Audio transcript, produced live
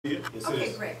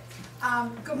Okay, great.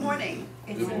 Good morning.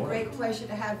 It's a great pleasure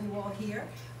to have you all here.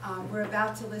 We're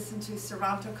about to listen to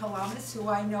Saranto Calamas, who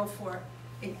I know for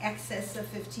in excess of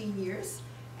 15 years.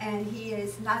 And he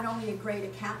is not only a great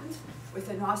accountant with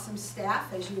an awesome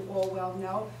staff, as you all well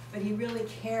know, but he really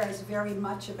cares very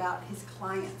much about his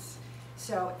clients.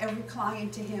 So every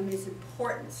client to him is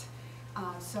important.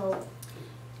 So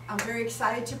I'm very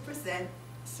excited to present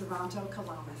Saranto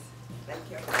Calamas. Thank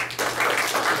you.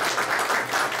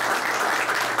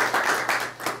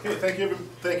 Okay, thank you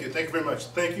very much.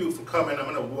 Thank you for coming. I'm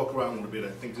going to walk around a little bit. I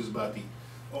think this is about the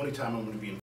only time I'm going to be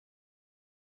in.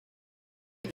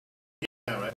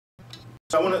 Right.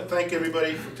 So I want to thank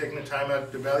everybody for taking the time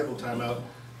out, the valuable time out,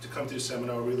 to come to the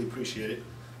seminar. I really appreciate it.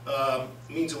 It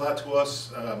means a lot to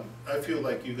us. I feel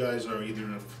like you guys are either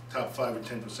in the top 5 or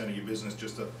 10% of your business,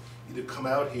 just to either come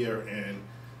out here and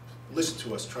listen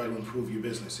to us, try to improve your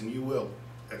business, and you will.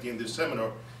 At the end of the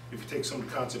seminar, if you take some of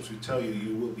the concepts we tell you,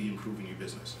 you will be improving your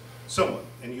business somewhat,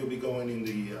 and you'll be going in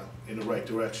the right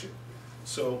direction.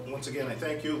 So once again, I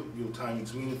thank you. Your time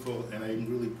is meaningful, and I'm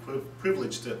really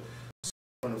privileged to sit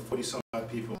in front of 40-some-odd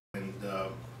people and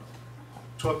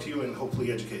talk to you and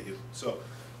hopefully educate you. So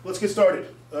let's get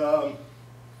started.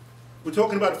 We're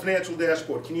talking about a financial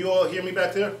dashboard. Can you all hear me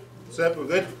back there? Is that we're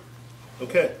good?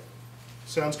 Okay,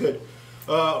 sounds good.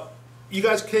 You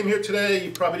guys came here today.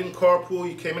 You probably didn't carpool.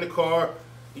 You came in a car.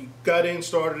 You got in,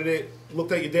 started it,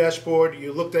 looked at your dashboard,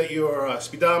 you looked at your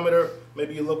speedometer,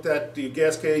 maybe you looked at your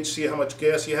gas gauge, see how much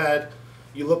gas you had.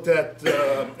 You looked at,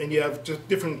 and you have just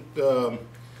different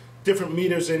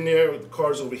meters in there. The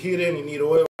car's overheating, you need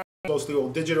oil, mostly all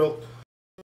digital.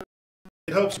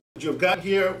 It helps you have gotten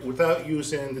here without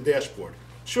using the dashboard.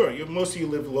 Sure, most of you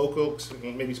live local,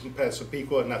 maybe some past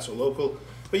people are not so local,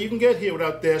 but you can get here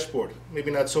without dashboard, maybe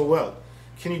not so well.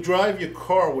 Can you drive your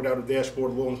car without a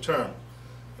dashboard long term?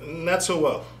 Not so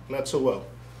well, not so well.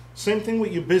 Same thing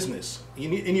with your business.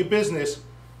 In your business,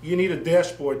 you need a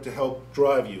dashboard to help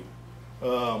drive you.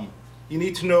 You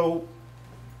need to know,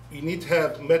 you need to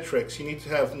have metrics, you need to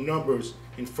have numbers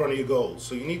in front of your goals.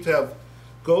 So you need to have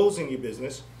goals in your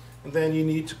business, and then you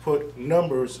need to put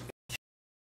numbers,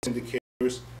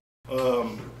 indicators,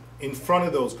 in front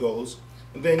of those goals,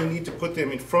 and then you need to put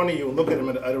them in front of you and look at them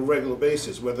at a regular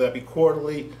basis, whether that be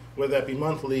quarterly, whether that be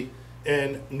monthly,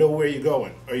 and know where you're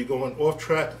going. Are you going off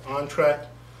track, on track?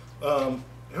 I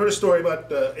heard a story about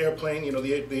the airplane. You know,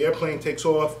 the airplane takes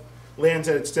off, lands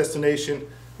at its destination.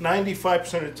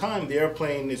 95% of the time, the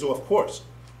airplane is off course,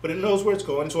 but it knows where it's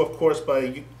going. It's off course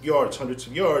by yards, hundreds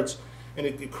of yards, and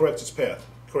it corrects its path,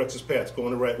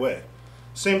 going the right way.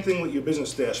 Same thing with your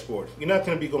business dashboard. You're not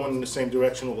going to be going in the same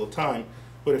direction all the time,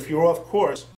 but if you're off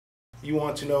course, you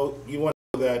want to know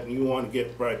that, and you want to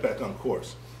get right back on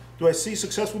course. Do I see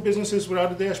successful businesses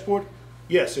without a dashboard?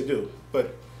 Yes, I do.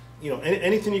 But you know,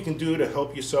 anything you can do to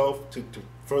help yourself to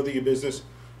further your business,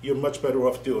 you're much better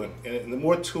off doing. And the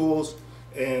more tools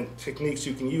and techniques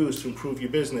you can use to improve your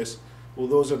business, well,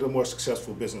 those are the more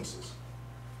successful businesses.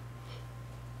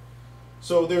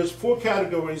 So there's 4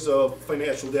 categories of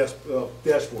financial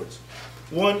dashboards.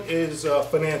 One is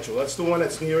financial. That's the one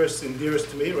that's nearest and dearest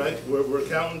to me, right? We're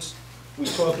accountants. We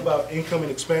talk about income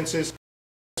and expenses.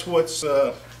 That's what's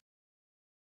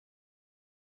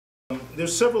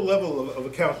there's several levels of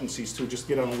accountancies, to just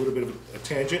get on a little bit of a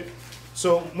tangent.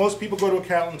 So most people go to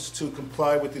accountants to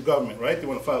comply with the government, right? They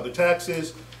want to file their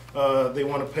taxes. They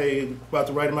want to pay about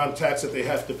the right amount of tax that they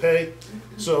have to pay.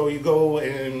 So you go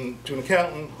to an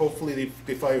accountant. Hopefully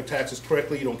they file your taxes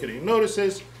correctly. You don't get any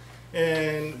notices.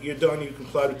 And you're done. You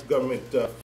comply with the government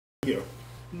here.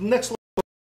 Next level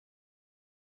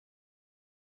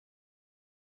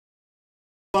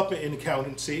up in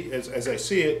accountancy, as I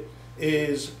see it,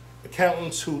 is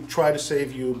accountants who try to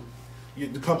save you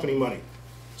the company money.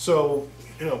 So,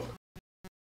 you know,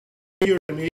 here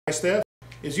to me, my staff,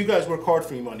 is you guys work hard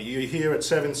for your money. You're here at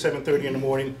 7:30 in the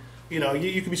morning. You know,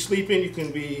 you could be sleeping, you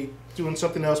can be doing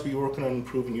something else, but you're working on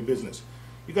improving your business.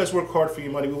 You guys work hard for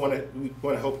your money. We want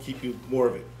to help keep you more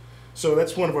of it. So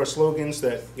that's one of our slogans,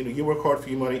 that you know, you work hard for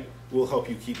your money, we'll help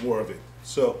you keep more of it.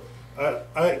 So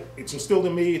it's instilled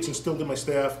in me, it's instilled in my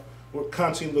staff. We're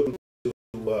constantly looking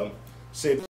to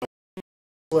save.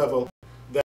 Level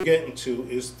that we're getting to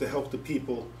is to help the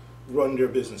people run their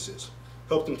businesses,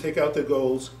 help them take out their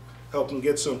goals, help them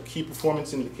get some key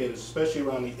performance indicators, especially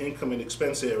around the income and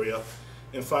expense area,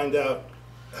 and find out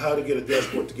how to get a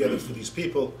dashboard together for these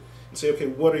people and say, okay,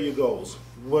 what are your goals?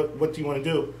 What do you want to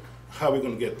do? How are we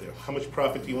going to get there? How much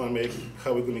profit do you want to make?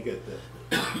 How are we going to get there?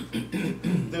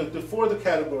 The 4 other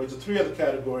categories, the 3 other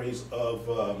categories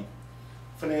of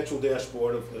financial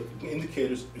dashboard of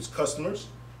indicators is customers,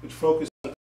 which focus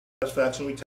on satisfaction,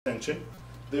 retention.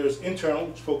 There's internal,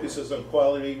 which focuses on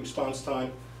quality, response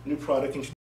time, new product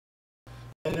introduction.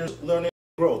 And there's learning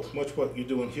and growth, much what you're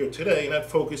doing here today, and that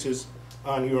focuses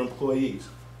on your employees.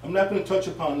 I'm not going to touch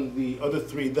upon the other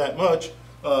three that much.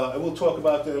 I will talk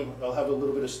about them. I'll have a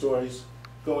little bit of stories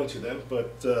going to them,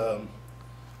 but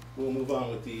we'll move on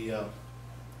with the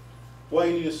why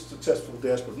you need a successful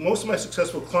dashboard. Most of my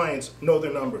successful clients know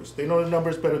their numbers. They know their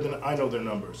numbers better than I know their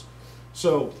numbers.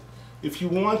 So if you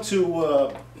want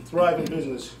to thrive in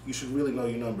business, you should really know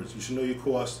your numbers. You should know your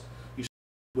costs. You should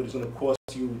know what it's going to cost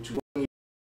you to run your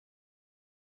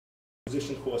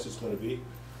acquisition cost is going to be.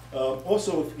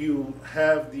 Also, if you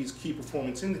have these key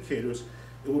performance indicators,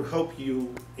 it will help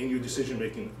you in your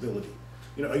decision-making ability.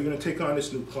 You know, are you going to take on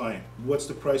this new client? What's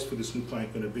the price for this new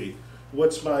client going to be?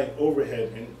 What's my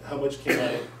overhead, and how much can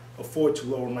I afford to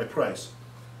lower my price?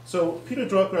 So Peter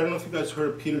Drucker, I don't know if you guys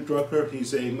heard of Peter Drucker.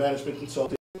 He's a management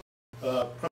consultant,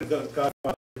 probably the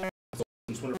godfather of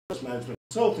consultants, one of the first management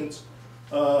consultants.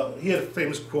 He had a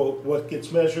famous quote: "What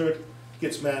gets measured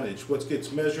gets managed. What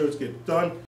gets measured gets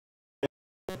done.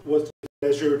 What gets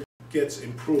measured gets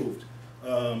improved."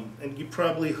 And you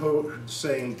probably heard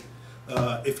saying,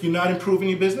 if you're not improving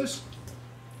your business,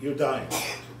 you're dying.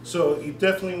 So you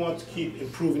definitely want to keep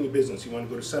improving your business. You want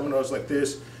to go to seminars like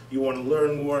this. You want to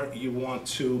learn more. You want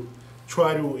to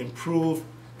try to improve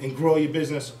and grow your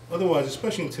business. Otherwise,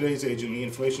 especially in today's age in the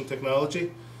information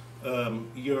technology,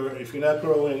 if you're not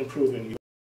growing and improving,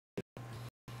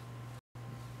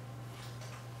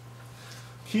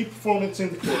 key performance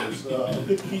indicators. A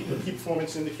good key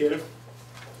performance indicator,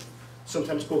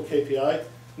 sometimes called CPA,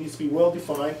 needs to be well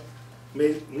defined,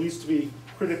 needs to be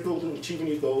critical to achieving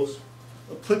your goals,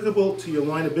 applicable to your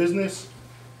line of business,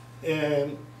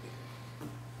 and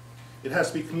it has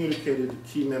to be communicated to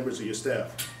key members of your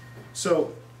staff.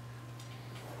 So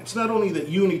it's not only that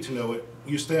you need to know it,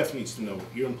 your staff needs to know it.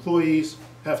 Your employees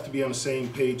have to be on the same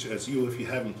page as you if you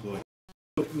have employees.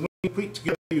 So when you put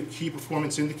together your key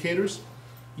performance indicators,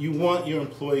 you want your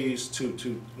employees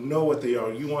to know what they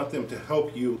are. You want them to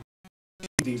help you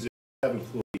achieve these if you have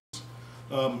employees.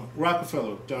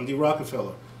 Rockefeller, John D.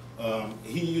 Rockefeller,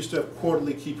 he used to have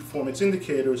quarterly key performance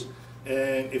indicators,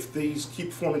 and if these key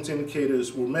performance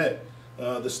indicators were met,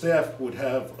 the staff would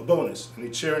have a bonus, and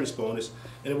they'd share in this bonus,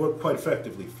 and it worked quite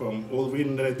effectively. From all the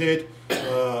reading that I did,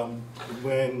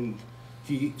 when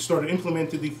he started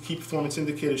implementing the key performance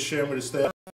indicators, sharing with the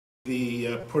staff,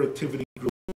 the productivity grew.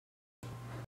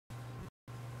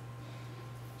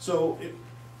 So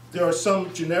there are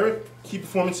some generic key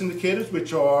performance indicators,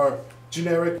 which are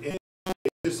generic in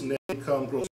net income,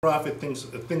 gross profit, things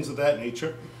of that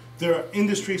nature. There are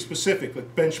industry specific,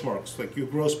 like benchmarks, like your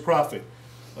gross profit.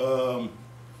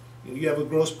 You have a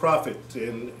gross profit,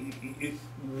 and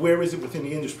where is it within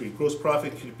the industry? Gross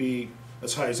profit could be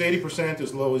as high as 80%,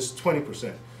 as low as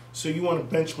 20%. So you want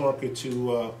to benchmark it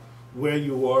to where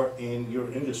you are in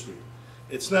your industry.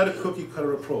 It's not a cookie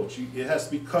cutter approach. It has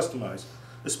to be customized,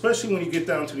 especially when you get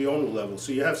down to the owner level.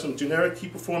 So you have some generic key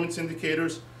performance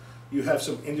indicators, you have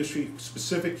some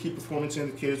industry-specific key performance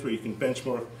indicators where you can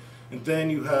benchmark, and then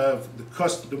you have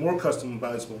the more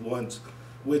customizable ones,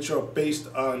 which are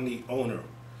based on the owner.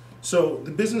 So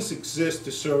the business exists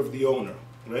to serve the owner,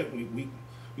 right? We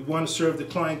want to serve the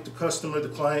client, the customer, the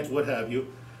client, what have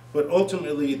you, but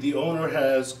ultimately the owner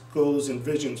has goals and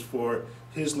visions for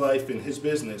his life and his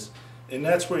business, and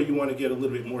that's where you want to get a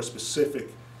little bit more specific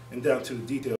and down to the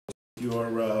details of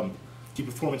your key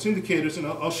performance indicators, and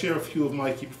I'll share a few of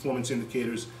my key performance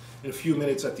indicators in a few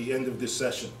minutes at the end of this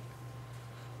session.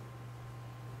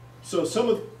 So some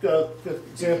of the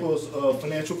examples of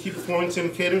financial key performance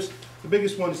indicators, the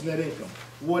biggest one is net income.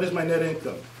 What is my net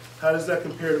income? How does that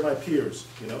compare to my peers?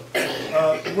 You know,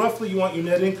 roughly you want your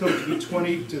net income to be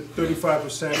 20 to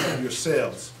 35% of your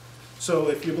sales. So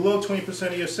if you're below 20%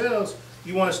 of your sales,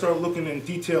 you want to start looking in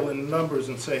detail in the numbers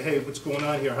and say, hey, what's going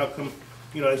on here? How come,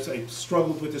 you know, I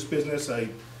struggled with this business,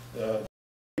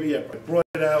 maybe I brought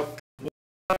it out,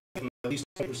 at least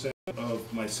 20%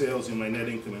 of my sales in my net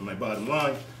income and my bottom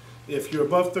line. If you're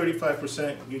above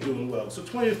 35%, you're doing well. So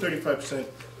 20 to 35%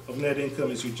 of net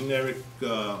income is your generic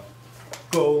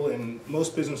goal, and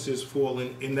most businesses fall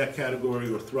in that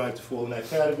category or thrive to fall in that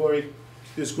category.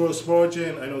 There's gross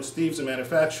margin. I know Steve's a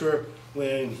manufacturer.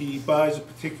 When he buys a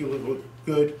particular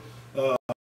good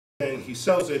and he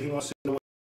sells it, he wants to know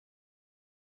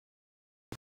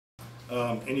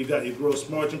and you got your gross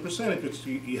margin percentage, which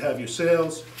you have your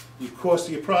sales, your cost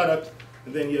of your product,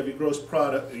 and then you have your gross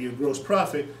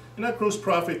profit, and that gross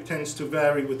profit tends to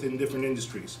vary within different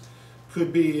industries.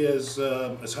 Could be as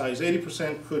high as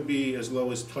 80%, could be as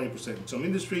low as 20%. In some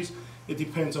industries, it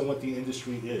depends on what the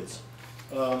industry is.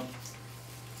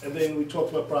 And then we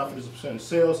talked about profit as a percent of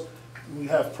sales. We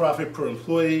have profit per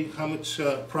employee. How much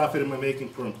profit am I making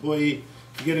per employee?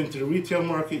 You get into the retail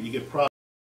market, you get profit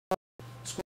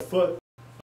square foot.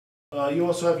 You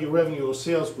also have your revenue or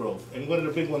sales growth. And one of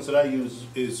the big ones that I use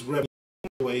is revenue per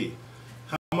employee.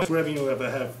 How much revenue have I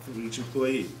have for each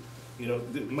employee? You know,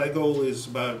 my goal is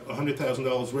about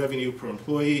 $100,000 revenue per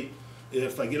employee.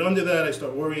 If I get under that, I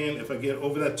start worrying. If I get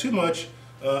over that too much,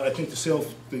 I think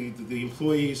the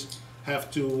employees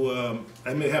have to,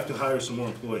 I may have to hire some more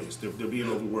employees. They're being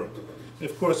overworked. And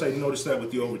of course, I noticed that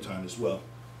with the overtime as well.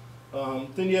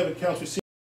 Then you have accounts receivable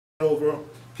over.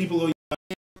 People owe you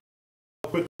money. How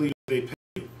quickly do they pay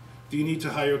you? Do you need to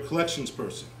hire a collections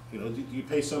person? You know, do you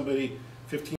pay somebody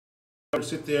 $15 to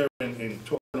sit there and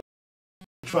talk,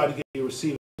 try to get your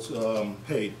receivables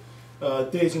paid?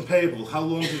 Days in payable. How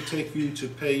long does it take you to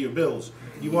pay your bills?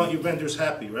 You want your vendors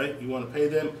happy, right? You want to pay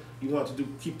them. You want to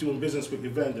keep doing business with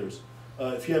your vendors.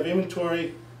 If you have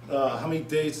inventory, how many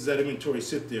days does that inventory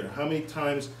sit there? How many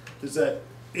times does that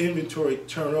inventory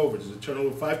turn over? Does it turn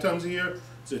over 5 times a year?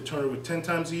 Does it turn over 10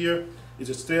 times a year? Is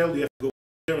it stale? Do you have to go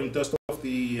there and dust off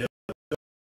the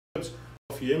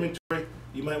off your inventory?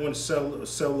 You might want to sell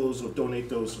those or donate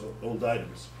those old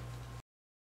items.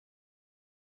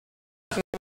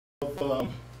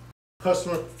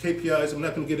 Customer KPIs, I'm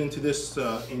not going to get into this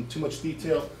in too much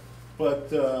detail,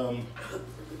 but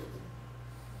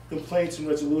complaints and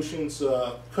resolutions,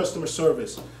 customer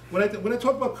service. When I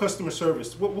talk about customer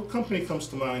service, what company comes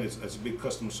to mind as a big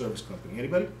customer service company?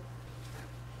 Anybody?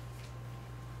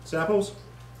 Zappos?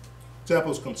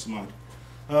 Zappos comes to mind.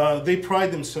 They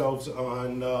pride themselves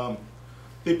on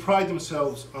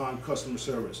customer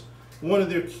service. One of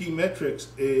their key metrics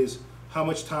is how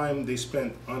much time they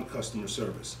spent on customer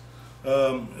service.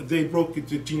 They broke the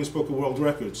Guinness Book of World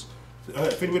Records.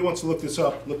 If anybody wants to look this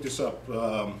up, look this up.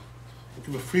 We'll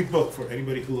give a free book for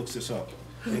anybody who looks this up.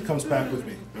 And it comes back with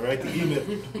me, all right? The email,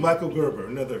 Michael Gerber,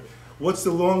 another. What's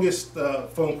the longest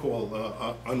phone call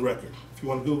on record? If you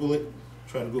want to Google it,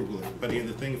 try to Google it. By the end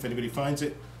of the thing, if anybody finds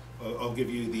it, I'll give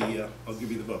you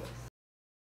the book.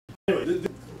 Anyway,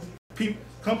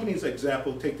 companies like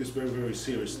Zappos take this very, very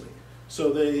seriously.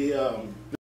 So they have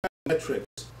metrics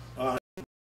on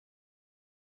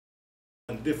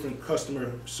different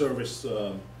customer service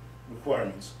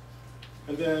requirements.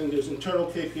 And then there's internal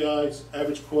KPIs,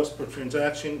 average cost per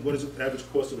transaction. What does the average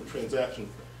cost of a transaction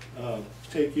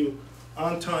take you?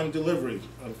 On-time delivery.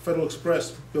 Federal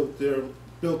Express built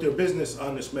their business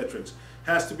on this metrics.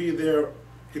 Has to be there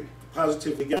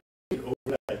positively guaranteed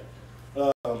overnight.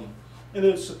 And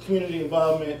there's community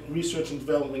involvement, research and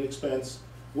development expense,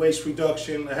 waste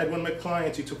reduction. I had one of my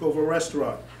clients, he took over a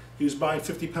restaurant. He was buying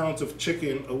 50 pounds of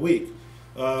chicken a week.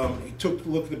 He took a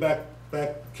look at the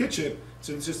back kitchen,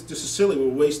 said, this is silly,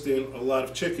 we're wasting a lot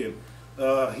of chicken.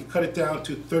 He cut it down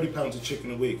to 30 pounds of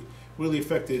chicken a week. Really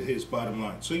affected his bottom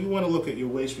line. So you want to look at your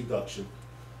waste reduction.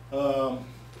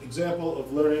 Example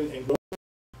of learning and growth.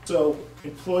 So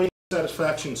employee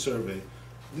satisfaction survey.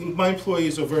 My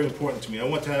employees are very important to me. I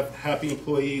want to have happy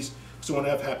employees, so I want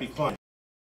to have happy clients.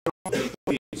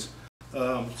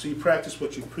 So you practice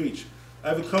what you preach. I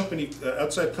have a company,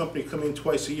 outside company, come in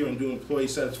twice a year and do employee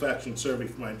satisfaction survey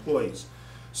for my employees.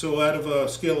 So out of a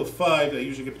scale of 5, I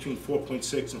usually get between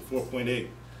 4.6 and 4.8.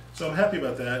 So I'm happy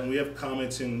about that, and we have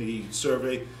comments in the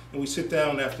survey, and we sit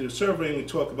down after the survey and we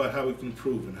talk about how we can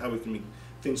improve and how we can make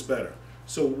things better.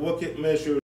 So what get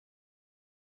measured,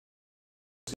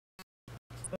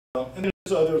 and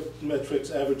there's other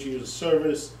metrics, average years of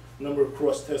service, number of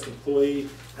cross-test employee,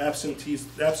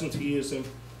 absenteeism,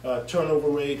 turnover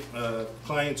rate.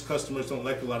 Clients, customers don't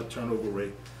like a lot of turnover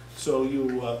rate. So you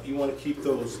want to keep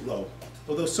those low.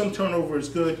 Although some turnover is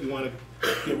good, you want to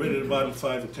get rid of the bottom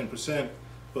 5 to 10%,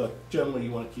 but generally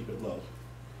you want to keep it low.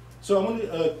 So I'm going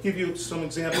to give you some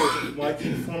examples of my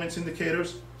key performance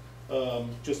indicators,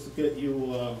 just to get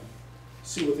you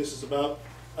see what this is about.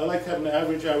 I like having an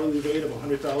average hourly rate of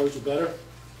 $100 or better.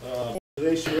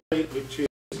 Utilization rate, which is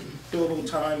billable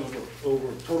time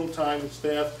over total time with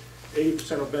staff,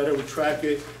 80% or better. We track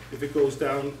it. If it goes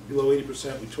down below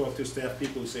 80%, we talk to staff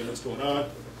people and say what's going on.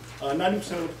 90%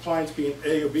 of the clients being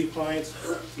A or B clients.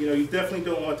 You know, you definitely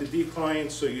don't want the D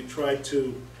clients, so you try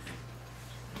to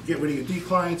get rid of your D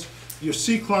clients. Your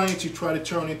C clients, you try to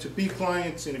turn into B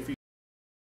clients, and if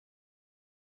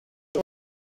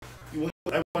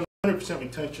I want 100%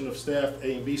 retention of staff,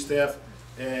 A and B staff,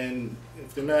 and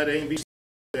if they're not A and B staff,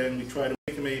 then we try to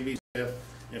make them A and B staff,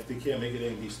 and if they can't make it A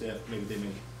and B staff, maybe they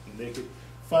make it.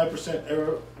 5%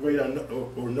 error rate on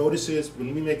or notices.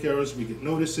 When we make errors, we get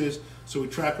notices, so we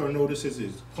track our notices.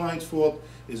 Is it the client's fault?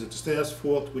 Is it the staff's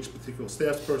fault? Which particular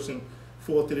staff person?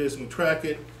 fault it is, and we track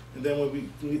it. And then when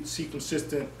we see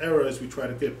consistent errors, we try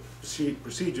to get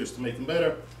procedures to make them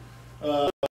better.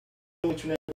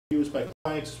 Internet used by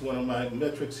clients is one of my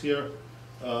metrics here.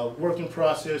 Working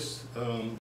process,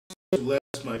 less,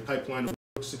 my pipeline of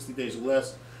work, 60 days or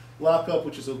less. Lockup,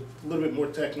 which is a little bit more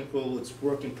technical, it's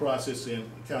work in process and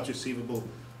accounts receivable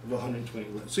of 120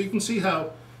 less. So you can see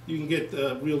how you can get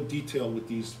real detail with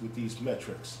these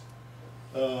metrics.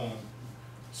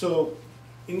 So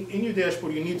in your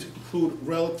dashboard, you need to include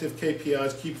relative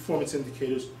KPIs, key performance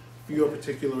indicators for your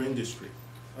particular industry.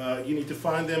 You need to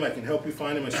find them. I can help you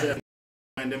find them. My staff can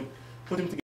find them. Put them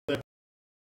together.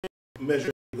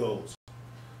 Measure goals.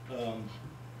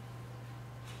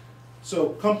 So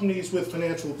companies with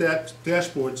financial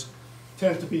dashboards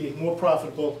tend to be more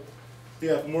profitable. They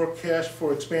have more cash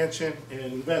for expansion and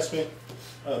investment.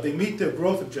 They meet their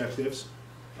growth objectives.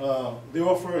 They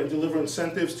offer and deliver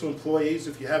incentives to employees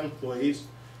if you have employees.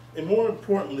 And more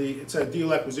importantly, it's an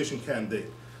ideal acquisition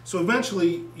candidate. So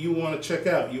eventually, you want to check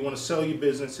out. You want to sell your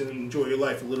business and enjoy your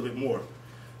life a little bit more.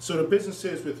 So the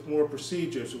businesses with more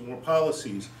procedures, with more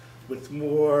policies, with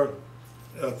more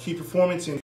key performance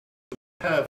indicators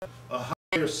have a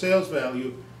higher sales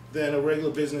value than a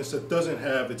regular business that doesn't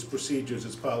have its procedures,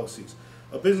 its policies.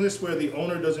 A business where the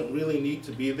owner doesn't really need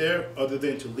to be there other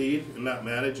than to lead and not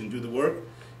manage and do the work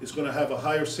is going to have a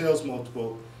higher sales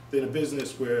multiple than a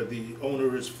business where the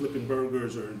owner is flipping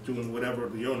burgers or doing whatever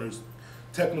the owner's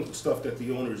technical stuff that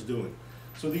the owner is doing.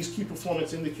 So these key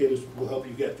performance indicators will help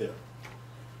you get there.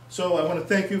 So I want to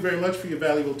thank you very much for your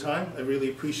valuable time. I really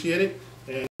appreciate it.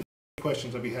 And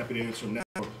questions, I'd be happy to answer them now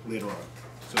or later on.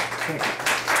 So thank you.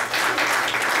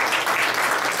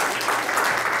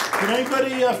 Did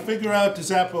anybody figure out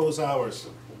Zappos hours?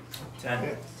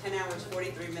 10 hours,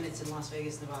 43 minutes in Las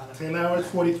Vegas, Nevada. 10 hours,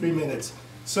 43 minutes.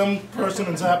 Some person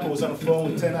in Zappos was on the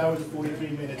phone with 10 hours and 43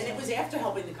 minutes. And it was after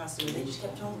helping the customer, they just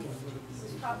kept talking.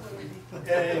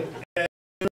 And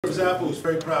Zappos was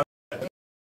very proud of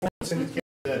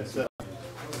that.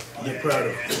 They're proud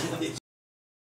of it.